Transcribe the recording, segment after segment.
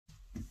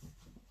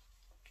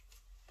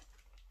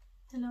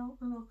Hello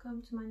and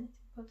welcome to my knitting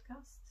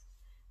podcast.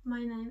 My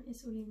name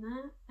is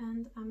Oline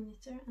and I'm a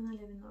knitter and I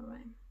live in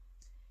Norway.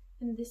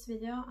 In this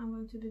video I'm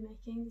going to be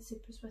making the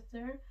zipper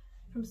sweater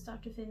from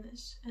start to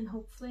finish, and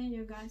hopefully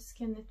you guys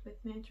can knit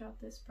with me throughout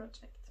this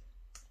project.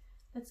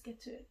 Let's get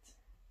to it.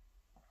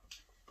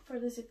 For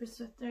the zipper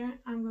sweater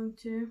I'm going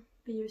to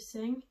be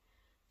using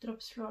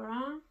Drops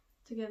Flora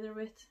together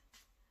with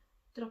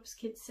Drops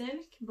Kid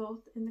Silk,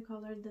 both in the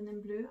color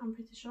Denim Blue, I'm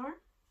pretty sure.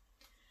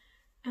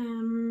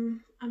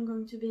 I'm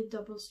going to be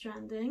double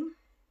stranding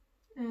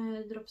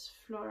Drops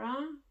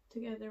Flora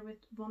together with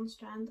one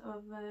strand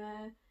of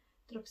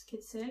Drops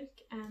Kid Silk,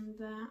 and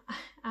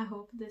I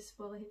hope this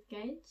will hit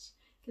gauge,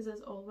 because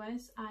as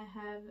always I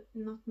have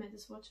not made a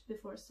swatch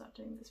before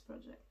starting this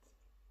project.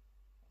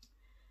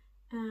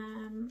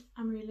 I'm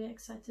really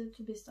excited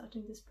to be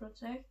starting this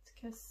project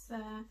because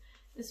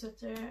this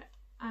sweater,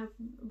 I've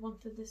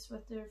wanted this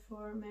sweater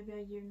for maybe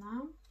a year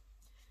now.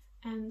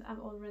 And I've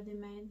already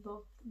made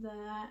both the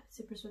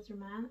Zipper Sweater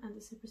Man and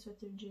the Zipper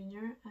Sweater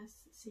Junior as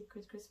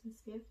secret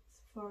Christmas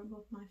gifts for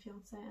both my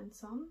fiance and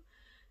son.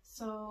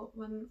 So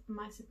when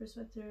my zipper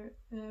sweater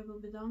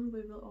will be done,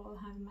 we will all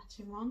have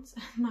matching ones,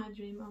 and my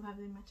dream of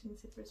having matching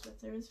zipper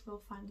sweaters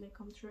will finally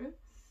come true.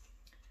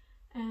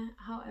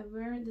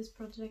 However, this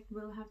project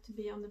will have to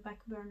be on the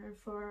back burner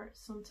for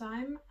some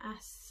time,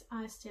 as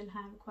I still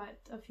have quite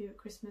a few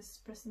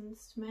Christmas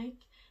presents to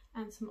make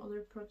and some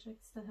other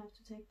projects that have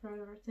to take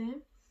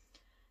priority.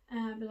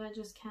 But I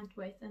just can't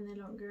wait any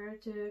longer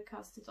to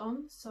cast it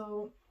on,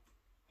 so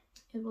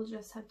it will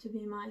just have to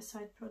be my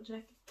side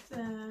project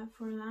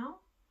for now.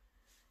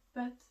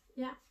 But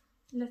yeah,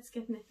 let's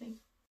get knitting.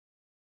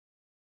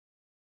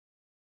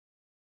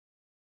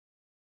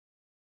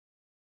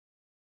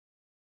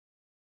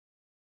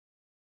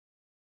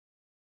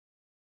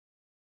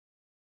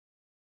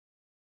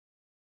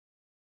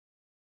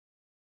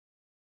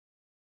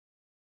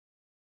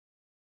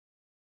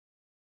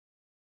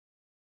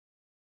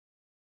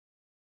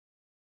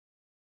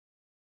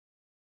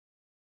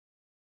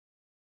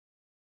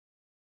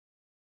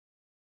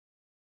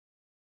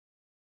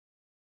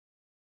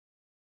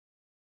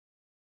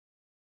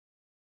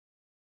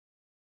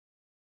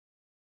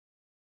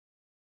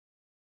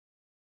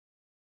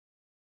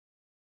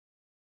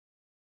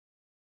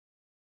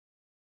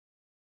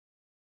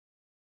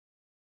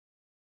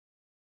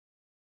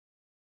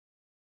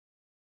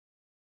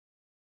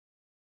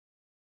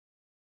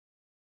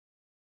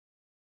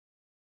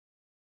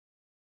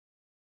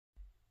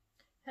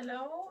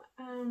 Hello,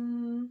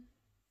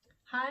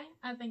 hi,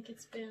 I think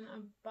it's been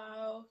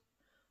about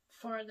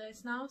 4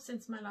 days now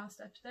since my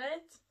last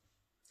update.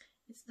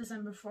 It's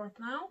December 4th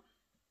now,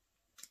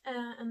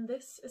 and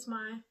this is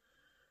my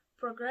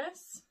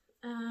progress.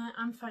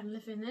 I'm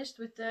finally finished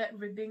with the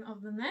ribbing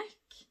of the neck,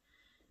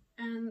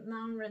 and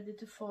now I'm ready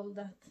to fold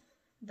that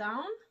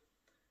down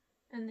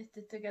and knit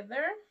it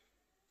together.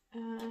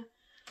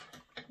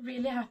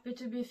 Really happy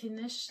to be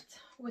finished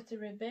with the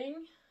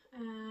ribbing.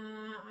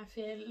 I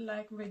feel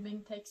like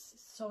ribbing takes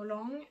so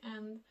long,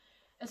 and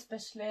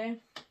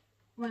especially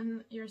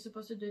when you're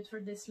supposed to do it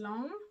for this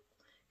long,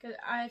 because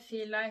I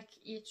feel like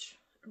each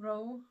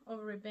row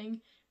of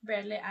ribbing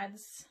barely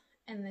adds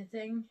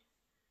anything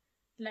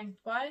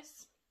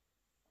lengthwise,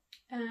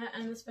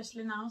 and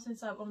especially now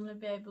since I've only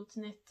been able to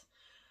knit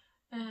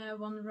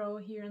one row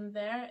here and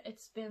there,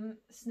 it's been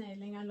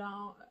snailing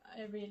along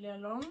really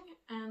along,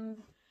 and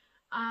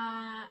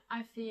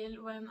I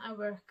feel when I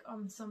work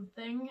on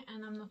something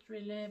and I'm not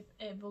really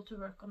able to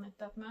work on it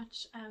that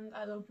much, and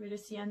I don't really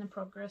see any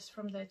progress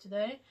from day to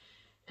day,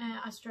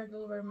 I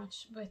struggle very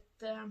much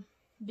with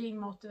being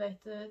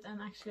motivated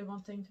and actually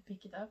wanting to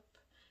pick it up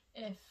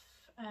if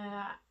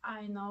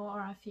I know or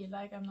I feel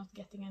like I'm not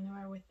getting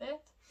anywhere with it.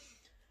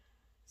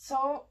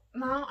 So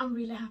now I'm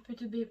really happy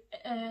to be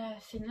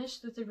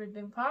finished with the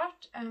ribbing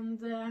part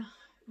and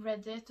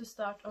ready to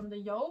start on the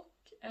yoke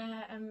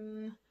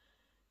and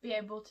be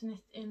able to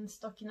knit in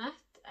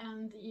stockinette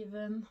and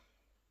even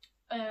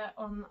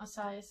on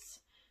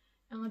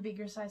a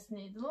bigger size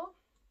needle,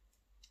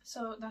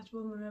 so that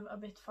will move a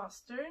bit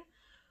faster.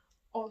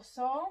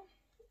 Also,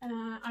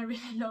 I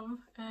really love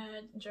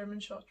German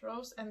short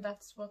rows, and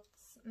that's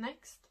what's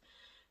next,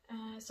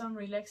 so I'm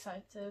really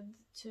excited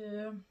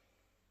to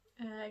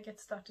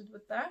get started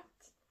with that.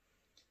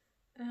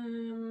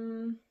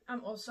 I'm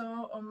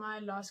also on my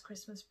last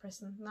Christmas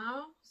present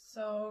now,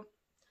 so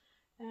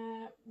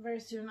very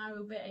soon I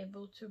will be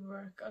able to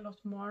work a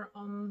lot more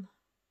on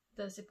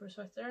the zipper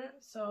sweater,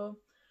 so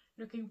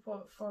looking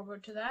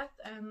forward to that,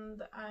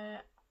 and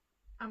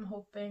I'm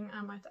hoping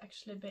I might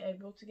actually be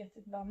able to get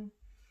it done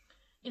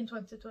in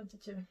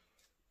 2022.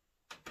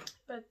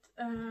 But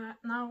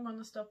now I'm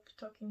gonna stop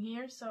talking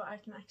here so I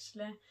can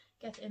actually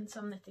get in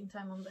some knitting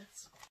time on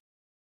this.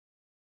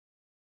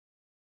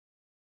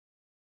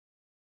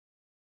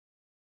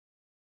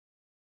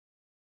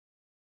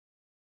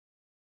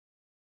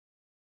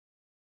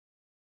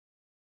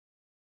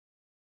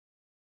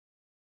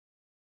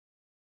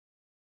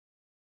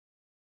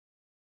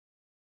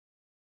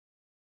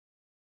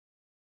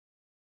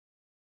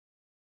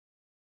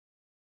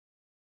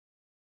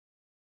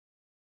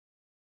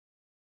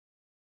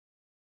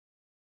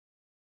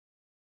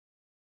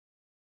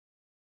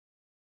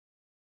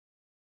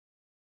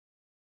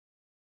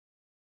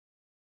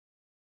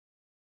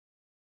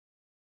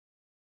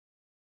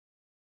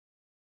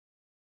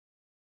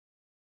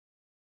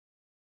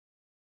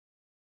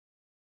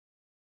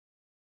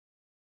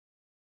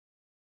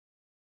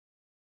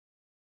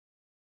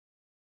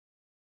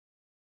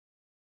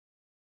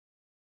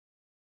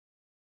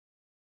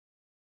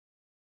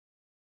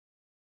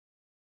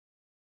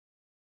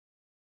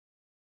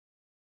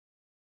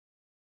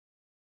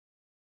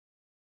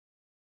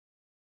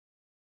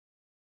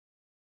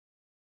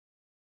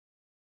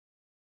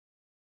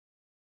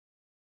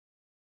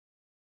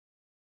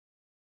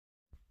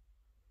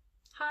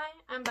 Hi,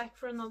 I'm back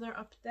for another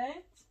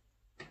update.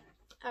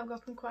 I've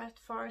gotten quite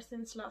far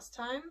since last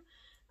time.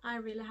 I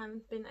really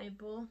haven't been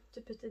able to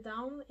put it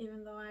down,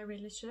 even though I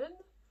really should.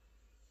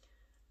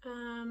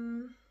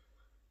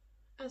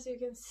 As you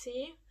can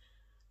see,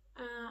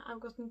 I've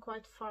gotten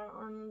quite far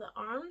on the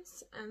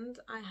arms, and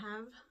I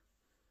have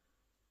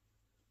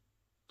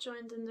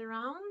joined in the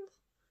round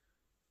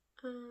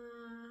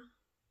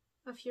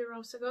a few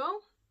rows ago.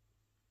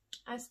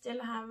 I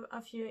still have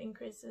a few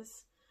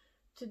increases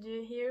to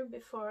do here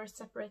before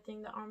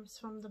separating the arms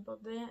from the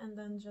body and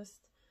then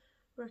just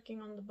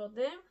working on the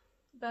body,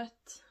 but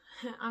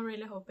I'm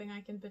really hoping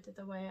I can put it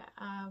away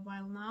a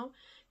while now,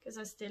 because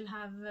I still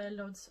have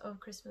loads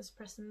of Christmas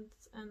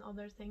presents and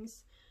other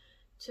things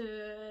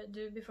to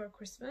do before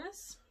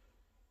Christmas.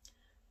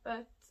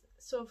 But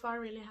so far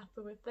really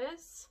happy with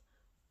this.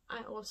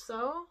 I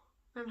also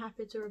am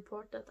happy to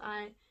report that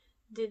I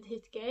did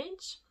hit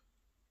gauge,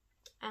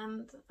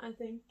 and I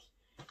think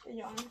the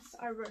yarns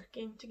are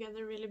working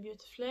together really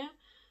beautifully.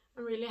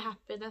 I'm really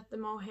happy that the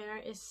mohair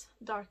is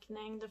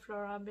darkening the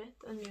flora a bit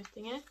and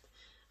muting it.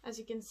 As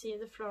you can see,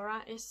 the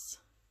flora is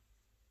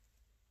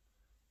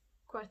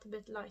quite a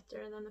bit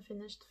lighter than the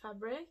finished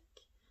fabric.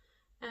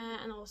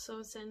 And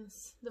also,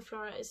 since the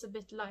flora is a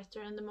bit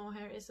lighter and the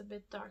mohair is a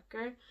bit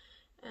darker,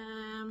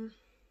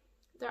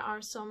 there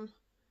are some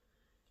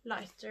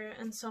lighter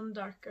and some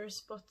darker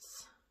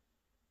spots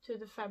to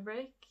the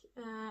fabric,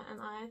 and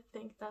I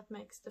think that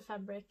makes the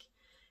fabric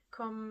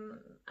come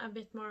a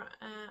bit more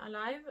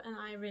alive, and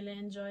I really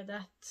enjoy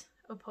that,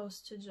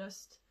 opposed to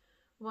just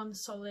one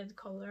solid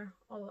color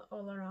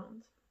all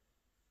around.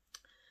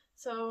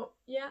 So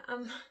yeah,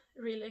 I'm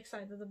really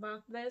excited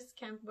about this,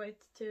 can't wait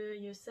to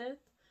use it,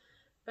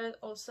 but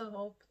also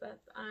hope that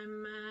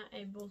I'm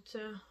able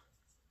to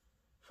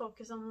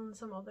focus on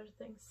some other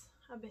things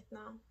a bit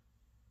now.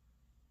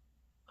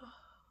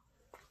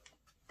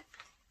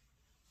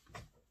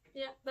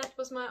 Yeah, that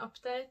was my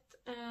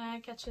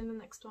update. Catch you in the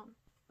next one.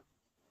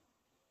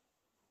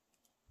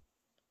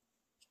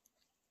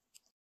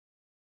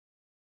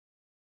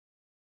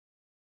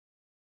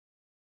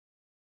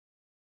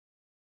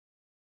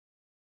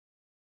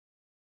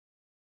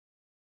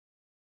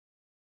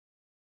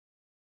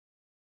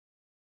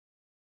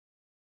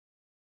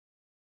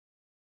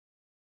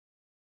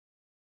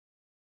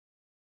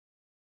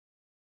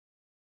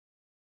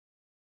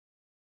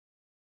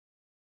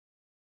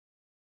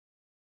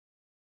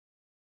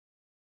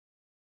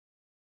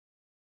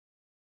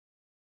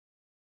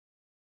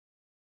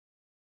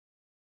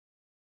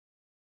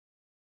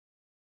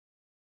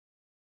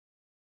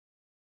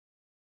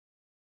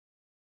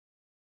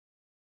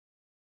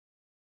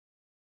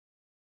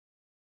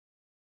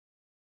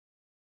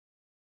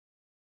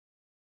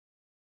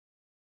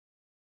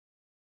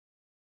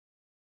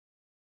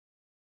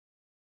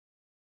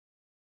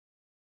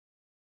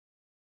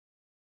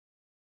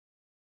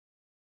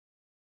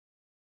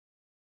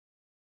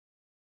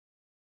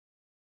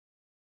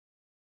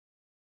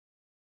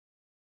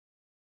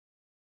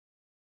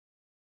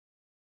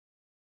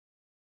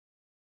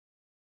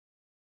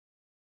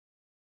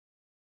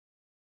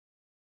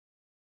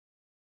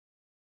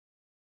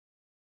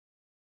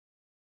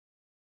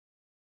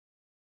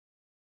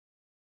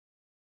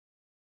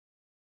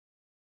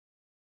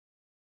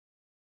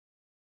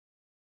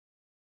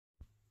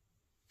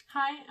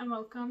 Hi and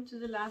welcome to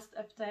the last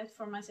update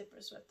for my zipper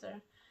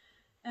sweater.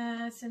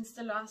 Since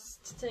the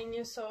last thing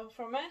you saw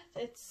from it,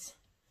 it's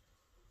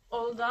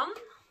all done.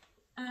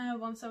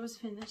 Once I was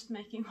finished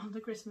making all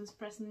the Christmas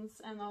presents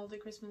and all the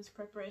Christmas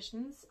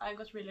preparations, I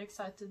got really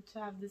excited to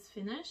have this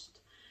finished.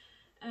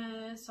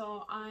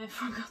 So I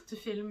forgot to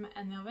film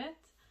any of it.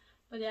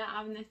 But yeah,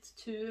 I've knit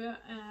two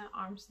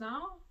arms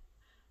now,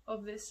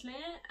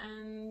 obviously,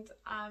 and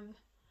I've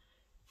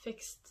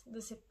fixed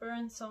the zipper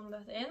and sewn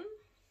that in.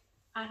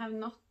 I have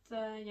not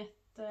yet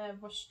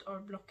washed or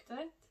blocked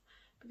it,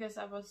 because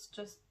I was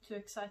just too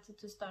excited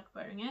to start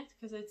wearing it,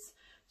 because it's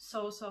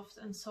so soft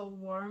and so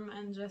warm,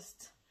 and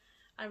just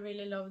I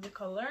really love the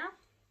color.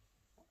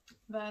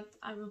 But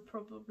I will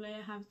probably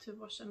have to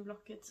wash and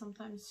block it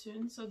sometime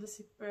soon, so the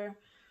zipper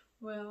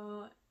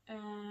will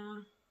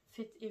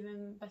fit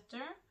even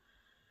better.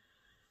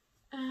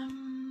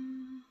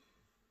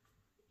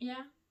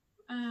 Yeah,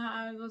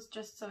 I was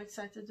just so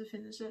excited to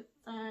finish it.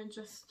 I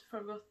just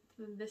forgot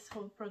this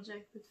whole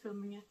project with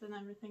filming it and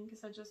everything,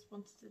 because I just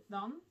wanted it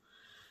done.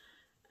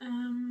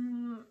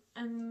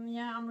 And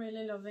yeah, I'm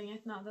really loving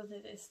it now that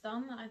it is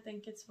done. I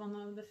think it's one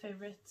of the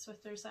favorite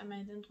sweaters I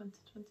made in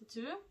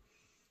 2022.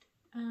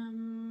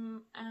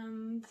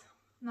 And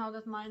now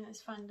that mine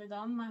is finally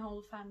done, my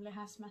whole family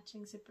has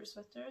matching zipper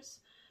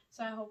sweaters,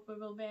 so I hope we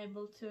will be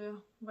able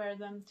to wear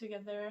them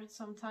together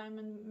sometime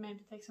and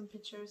maybe take some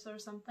pictures or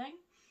something.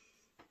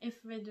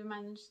 If we do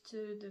manage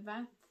to do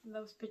that,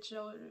 those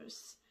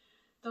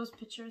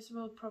pictures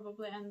will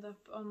probably end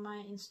up on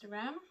my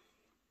Instagram.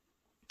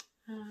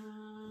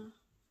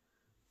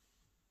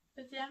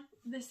 But yeah,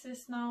 this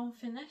is now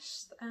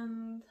finished,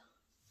 and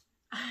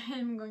I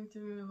am going to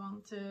move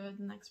on to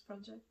the next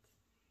project.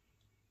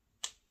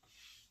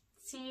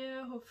 See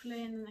you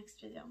hopefully in the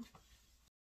next video.